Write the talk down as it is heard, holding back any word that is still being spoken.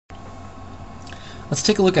Let's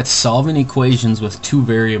take a look at solving equations with two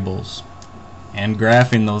variables and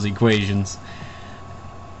graphing those equations.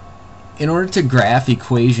 In order to graph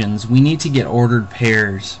equations, we need to get ordered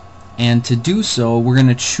pairs. And to do so, we're going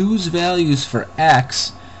to choose values for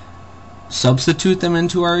x, substitute them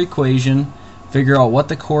into our equation, figure out what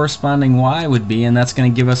the corresponding y would be, and that's going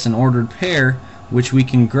to give us an ordered pair which we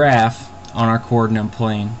can graph on our coordinate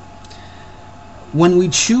plane. When we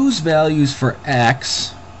choose values for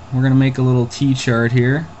x, we're going to make a little t-chart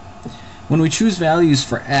here. When we choose values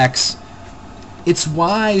for x, it's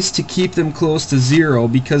wise to keep them close to 0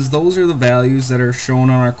 because those are the values that are shown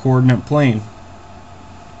on our coordinate plane.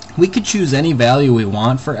 We could choose any value we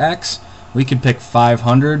want for x. We could pick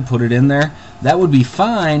 500, put it in there. That would be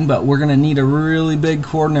fine, but we're going to need a really big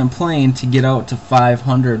coordinate plane to get out to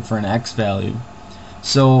 500 for an x value.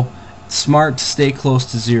 So, smart to stay close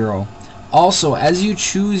to 0. Also, as you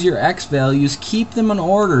choose your x values, keep them in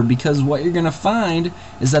order because what you're going to find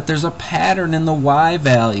is that there's a pattern in the y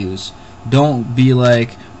values. Don't be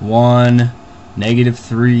like 1,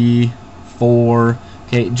 -3, 4.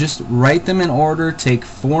 Okay, just write them in order. Take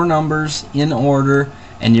 4 numbers in order,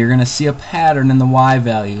 and you're going to see a pattern in the y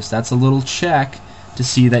values. That's a little check to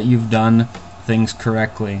see that you've done things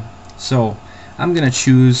correctly. So, I'm going to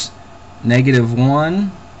choose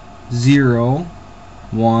 -1, 0,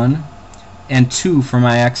 1, and 2 for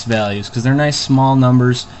my x values because they're nice small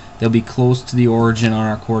numbers. They'll be close to the origin on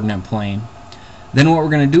our coordinate plane. Then what we're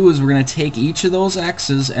going to do is we're going to take each of those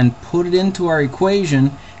x's and put it into our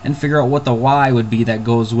equation and figure out what the y would be that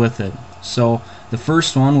goes with it. So the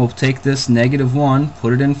first one, we'll take this -1,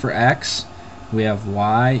 put it in for x. We have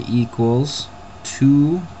y equals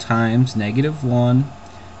 2 times -1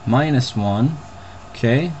 minus 1.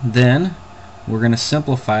 Okay, then we're going to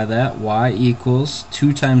simplify that. Y equals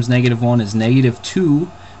 2 times -1 is -2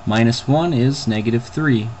 minus 1 is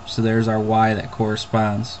 -3. So there's our y that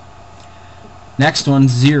corresponds. Next one,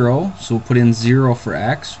 0. So we'll put in 0 for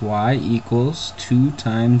x. Y equals 2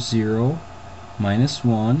 times 0 minus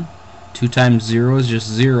 1. 2 times 0 is just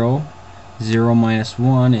 0. 0 minus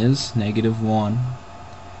 1 is -1.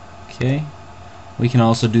 Okay. We can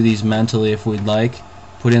also do these mentally if we'd like.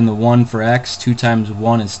 Put in the 1 for x. 2 times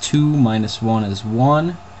 1 is 2, minus 1 is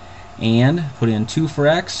 1. And put in 2 for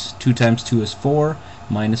x. 2 times 2 is 4,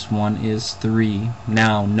 minus 1 is 3.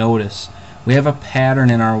 Now notice, we have a pattern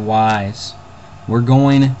in our y's. We're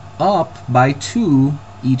going up by 2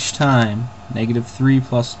 each time. -3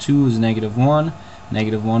 plus 2 is -1.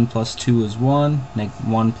 -1 plus 2 is 1.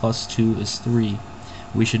 1 plus 2 is 3.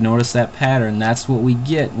 We should notice that pattern. That's what we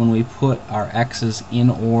get when we put our x's in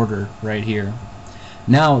order right here.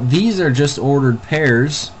 Now these are just ordered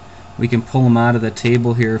pairs. We can pull them out of the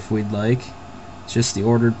table here if we'd like. It's just the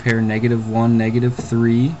ordered pair -1,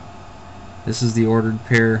 -3. This is the ordered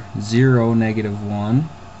pair 0, -1.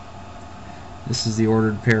 This is the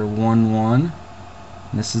ordered pair 1, 1.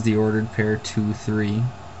 And this is the ordered pair 2, 3.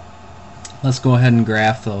 Let's go ahead and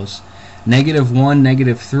graph those. -1,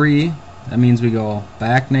 -3. That means we go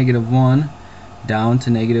back -1 down to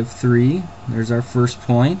 -3. There's our first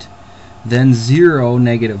point. Then 0,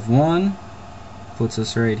 -1 puts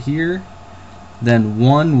us right here. Then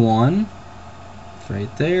 1, 1, it's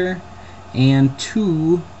right there. And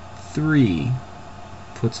 2, 3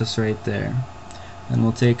 puts us right there. Then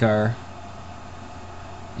we'll take our,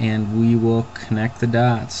 and we will connect the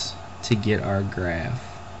dots to get our graph.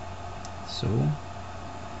 So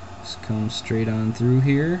just come straight on through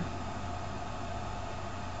here,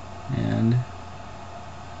 and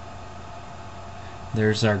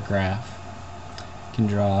there's our graph. You can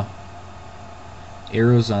draw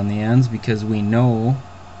arrows on the ends because we know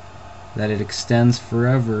that it extends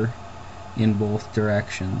forever in both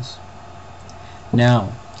directions.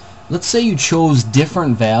 Now, let's say you chose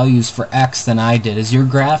different values for x than I did. Is your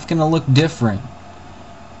graph going to look different?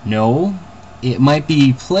 No. It might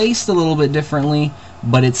be placed a little bit differently,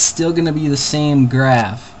 but it's still going to be the same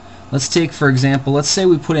graph. Let's take, for example, let's say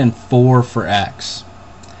we put in 4 for x.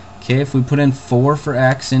 Okay, if we put in 4 for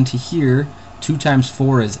x into here, 2 times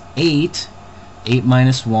 4 is 8. 8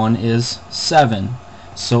 minus 1 is 7.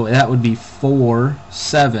 So that would be 4,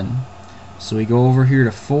 7. So we go over here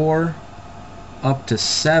to 4, up to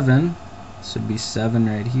 7. This would be 7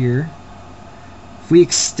 right here. If we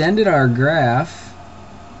extended our graph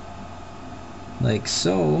like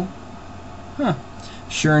so,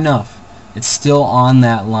 sure enough, it's still on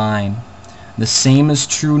that line. The same is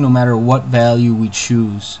true no matter what value we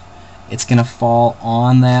choose. It's going to fall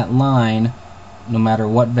on that line no matter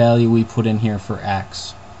what value we put in here for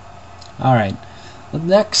x. Alright, the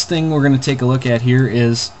next thing we're going to take a look at here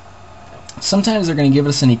is sometimes they're going to give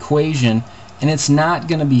us an equation and it's not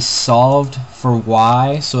going to be solved for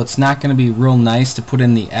y, so it's not going to be real nice to put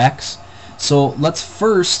in the x. So let's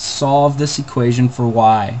first solve this equation for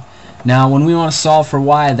y. Now when we want to solve for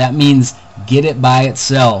y, that means get it by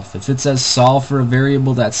itself. If it says solve for a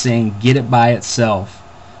variable, that's saying get it by itself.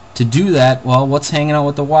 To do that, well, what's hanging out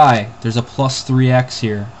with the y? There's a plus 3x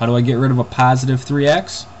here. How do I get rid of a positive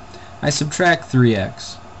 3x? I subtract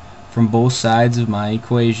 3x from both sides of my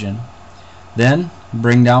equation. Then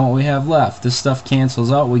bring down what we have left. This stuff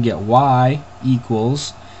cancels out. We get y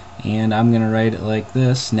equals, and I'm going to write it like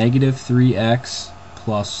this, negative 3x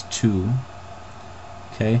plus 2.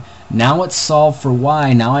 Okay, now it's solved for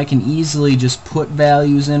y. Now I can easily just put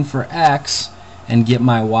values in for x and get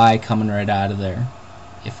my y coming right out of there.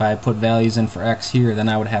 If I put values in for x here, then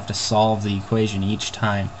I would have to solve the equation each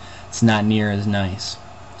time. It's not near as nice.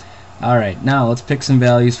 Alright, now let's pick some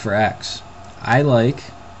values for x. I like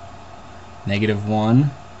negative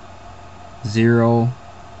 1, 0,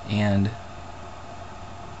 and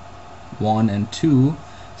 1 and 2,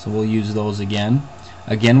 so we'll use those again.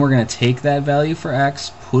 Again, we're going to take that value for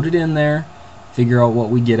x, put it in there, figure out what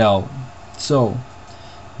we get out. So,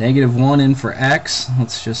 negative 1 in for x,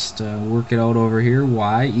 let's just work it out over here.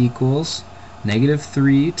 Y equals negative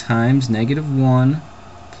 3 times negative 1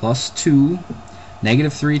 plus 2.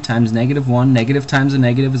 Negative 3 times negative 1. Negative times a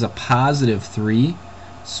negative is a positive 3.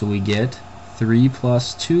 So we get 3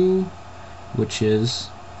 plus 2, which is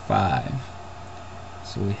 5.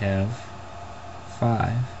 So we have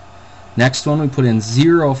 5. Next one, we put in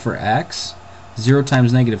 0 for x. 0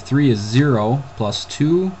 times negative 3 is 0, plus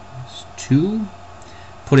 2 is 2.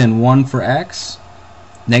 Put in 1 for x.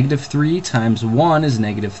 Negative 3 times 1 is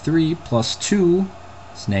negative 3, plus 2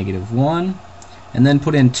 is negative 1. And then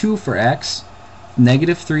put in 2 for x.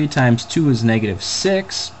 Negative 3 times 2 is negative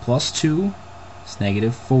 6, plus 2 is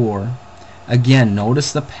negative 4. Again,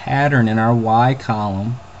 notice the pattern in our y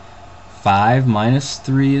column. 5 minus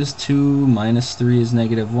 3 is 2, minus 3 is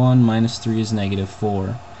negative 1, minus 3 is negative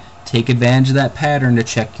 4. Take advantage of that pattern to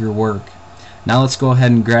check your work. Now let's go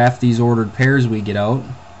ahead and graph these ordered pairs we get out.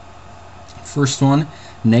 First one,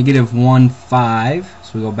 negative 1, 5.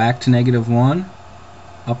 So we go back to negative 1,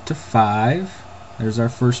 up to 5. There's our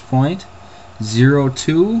first point. 0,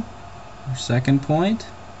 2, our second point.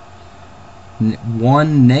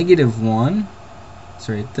 1, negative 1. It's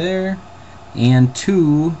right there. And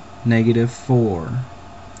 2, negative 4.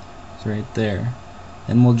 It's right there.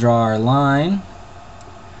 Then we'll draw our line.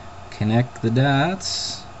 Connect the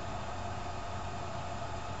dots.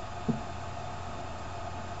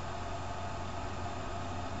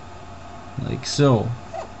 Like so.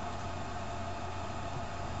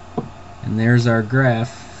 And there's our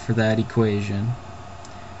graph for that equation.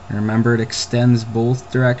 And remember, it extends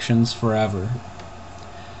both directions forever.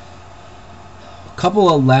 A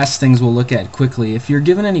couple of last things we'll look at quickly. If you're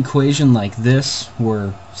given an equation like this,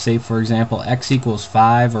 where, say for example, x equals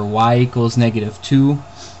 5 or y equals negative 2,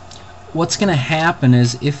 what's going to happen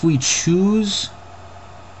is if we choose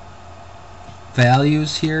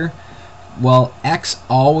values here, well, x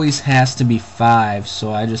always has to be 5,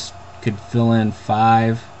 so I just could fill in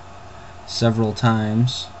 5 several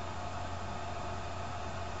times.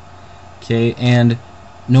 Okay, and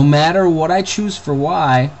no matter what I choose for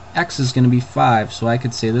y, x is going to be 5, so I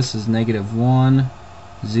could say this is negative 1,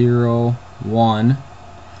 0, 1.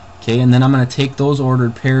 Okay, and then I'm going to take those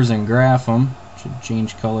ordered pairs and graph them. Should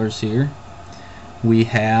change colors here. We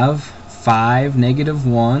have 5, negative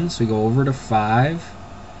 1, so we go over to 5,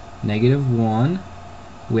 negative 1.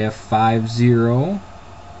 We have 5, 0.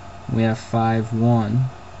 We have 5, 1.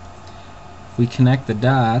 If we connect the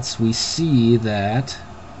dots, we see that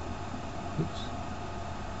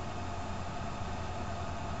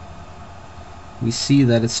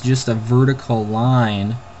it's just a vertical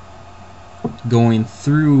line going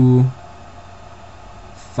through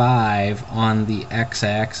 5 on the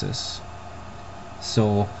x-axis.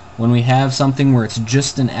 So when we have something where it's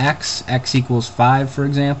just an x equals 5 for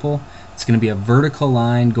example, it's going to be a vertical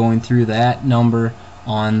line going through that number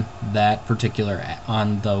on that particular,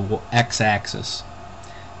 on the x-axis.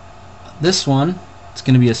 This one, it's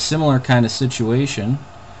going to be a similar kind of situation.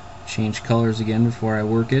 Change colors again before I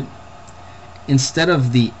work it. Instead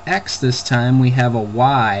of the x this time, we have a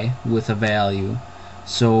y with a value.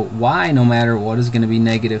 So y, no matter what, is going to be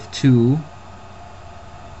negative 2.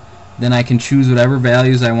 Then I can choose whatever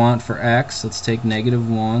values I want for x. Let's take negative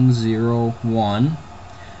 1, 0, 1.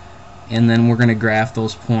 And then we're going to graph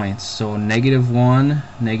those points. So negative 1,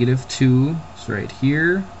 negative 2 is right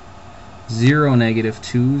here. 0, negative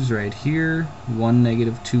 2 is right here. 1,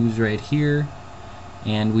 negative 2 is right here.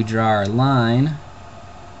 And we draw our line.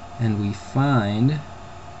 And we find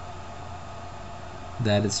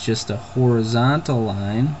that it's just a horizontal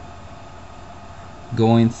line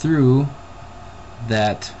going through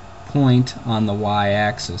that point on the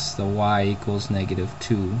y-axis, the y equals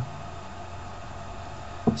 -2.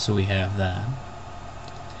 So we have that.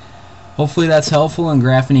 Hopefully that's helpful in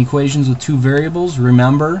graphing equations with two variables.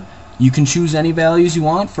 Remember, you can choose any values you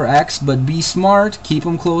want for x, but be smart, keep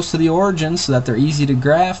them close to the origin so that they're easy to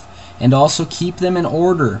graph, and also keep them in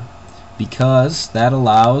order, because that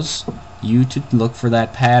allows you to look for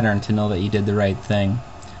that pattern to know that you did the right thing.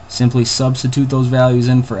 Simply substitute those values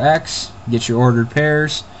in for x, get your ordered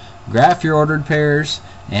pairs, graph your ordered pairs,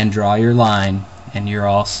 and draw your line, and you're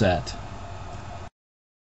all set.